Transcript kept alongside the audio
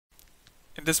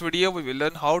In this video, we will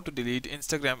learn how to delete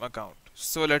Instagram account.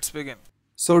 So let's begin.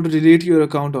 So to delete your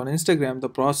account on Instagram, the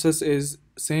process is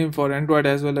same for Android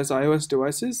as well as iOS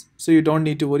devices. So you don't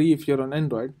need to worry if you're on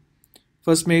Android.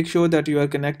 First, make sure that you are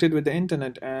connected with the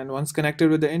internet, and once connected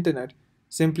with the internet,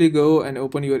 simply go and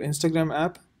open your Instagram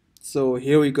app. So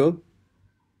here we go.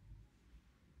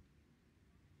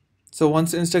 So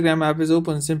once Instagram app is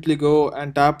open, simply go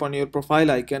and tap on your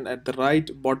profile icon at the right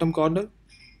bottom corner.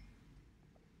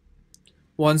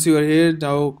 Once you are here,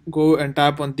 now go and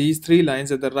tap on these three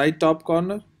lines at the right top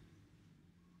corner.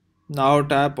 Now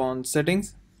tap on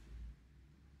settings.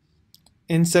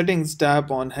 In settings,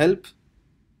 tap on help.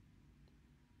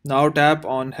 Now tap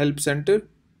on help center.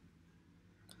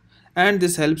 And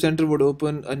this help center would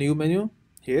open a new menu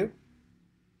here.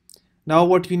 Now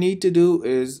what you need to do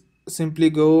is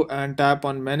simply go and tap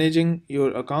on managing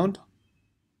your account.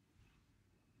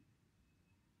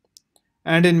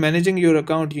 And in managing your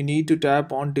account, you need to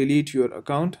tap on delete your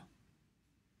account.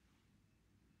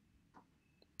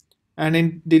 And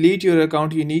in delete your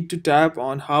account, you need to tap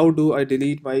on how do I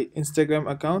delete my Instagram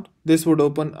account. This would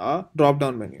open a drop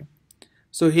down menu.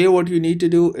 So here what you need to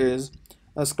do is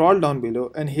scroll down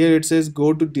below, and here it says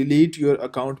go to delete your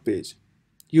account page.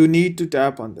 You need to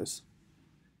tap on this.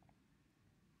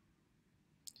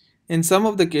 In some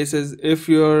of the cases, if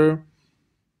your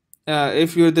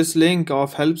this link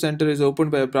of help center is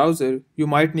opened by a browser, you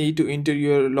might need to enter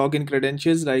your login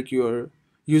credentials like your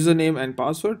username and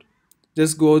password.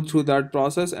 Just go through that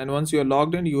process, and once you are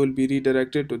logged in, you will be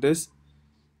redirected to this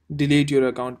delete your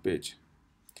account page.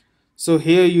 So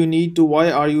here you need to, why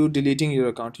are you deleting your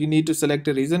account? You need to select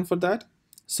a reason for that.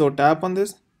 So tap on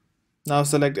this. Now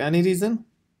select any reason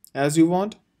as you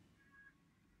want.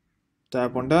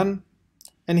 Tap on done.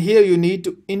 And here you need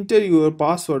to enter your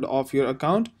password of your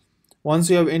account.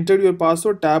 Once you have entered your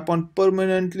password, tap on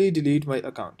permanently delete my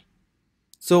account.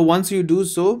 So once you do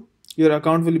so, your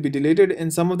account will be deleted. In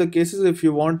some of the cases, if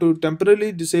you want to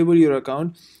temporarily disable your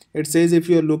account, it says if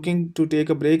you are looking to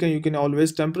take a break, and you can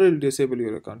always temporarily disable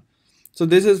your account. So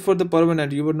this is for the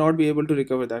permanent, you would not be able to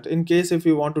recover that. In case if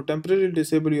you want to temporarily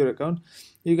disable your account,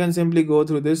 you can simply go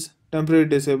through this temporary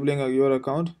disabling of your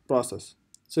account process.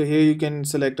 So here you can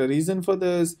select a reason for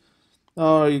this,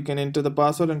 or you can enter the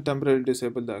password and temporarily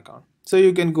disable the account. So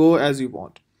you can go as you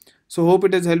want. So hope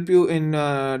it has helped you in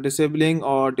disabling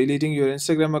or deleting your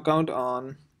Instagram account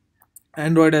on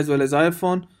Android as well as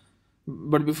iPhone.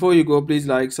 But before you go, please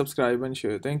like, subscribe and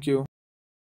share. Thank you.